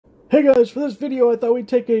Hey guys, for this video I thought we'd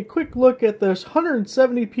take a quick look at this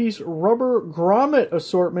 170 piece rubber grommet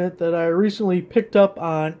assortment that I recently picked up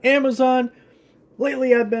on Amazon.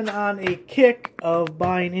 Lately I've been on a kick of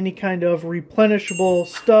buying any kind of replenishable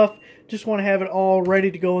stuff. Just want to have it all ready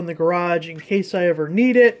to go in the garage in case I ever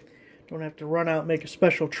need it. Don't have to run out and make a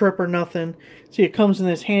special trip or nothing. See, it comes in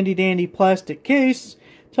this handy dandy plastic case.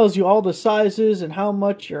 Tells you all the sizes and how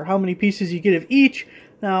much or how many pieces you get of each.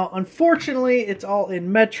 Now, unfortunately, it's all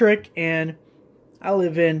in metric, and I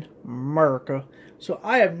live in America, so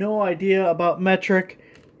I have no idea about metric.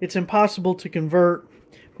 It's impossible to convert,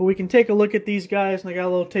 but we can take a look at these guys, and I got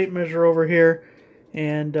a little tape measure over here,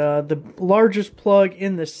 and the largest plug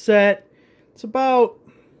in the set, it's about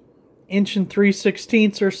 1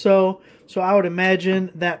 3/16 or so, so I would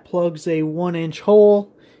imagine that plugs a 1-inch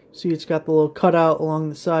hole. See, it's got the little cutout along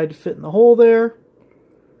the side to fit in the hole there.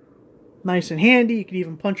 Nice and handy. You could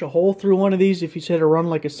even punch a hole through one of these if you had to run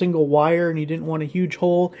like a single wire and you didn't want a huge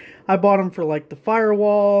hole. I bought them for like the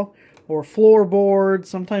firewall or floorboard.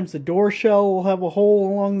 Sometimes the door shell will have a hole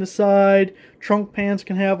along the side. Trunk pans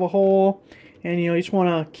can have a hole. And you just want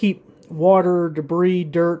to keep water, debris,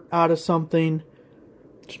 dirt out of something.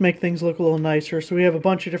 Just make things look a little nicer. So we have a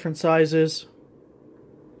bunch of different sizes.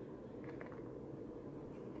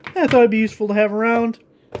 I thought it'd be useful to have around.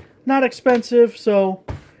 Not expensive, so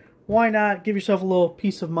why not give yourself a little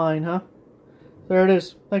peace of mind, huh? There it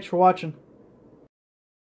is. Thanks for watching.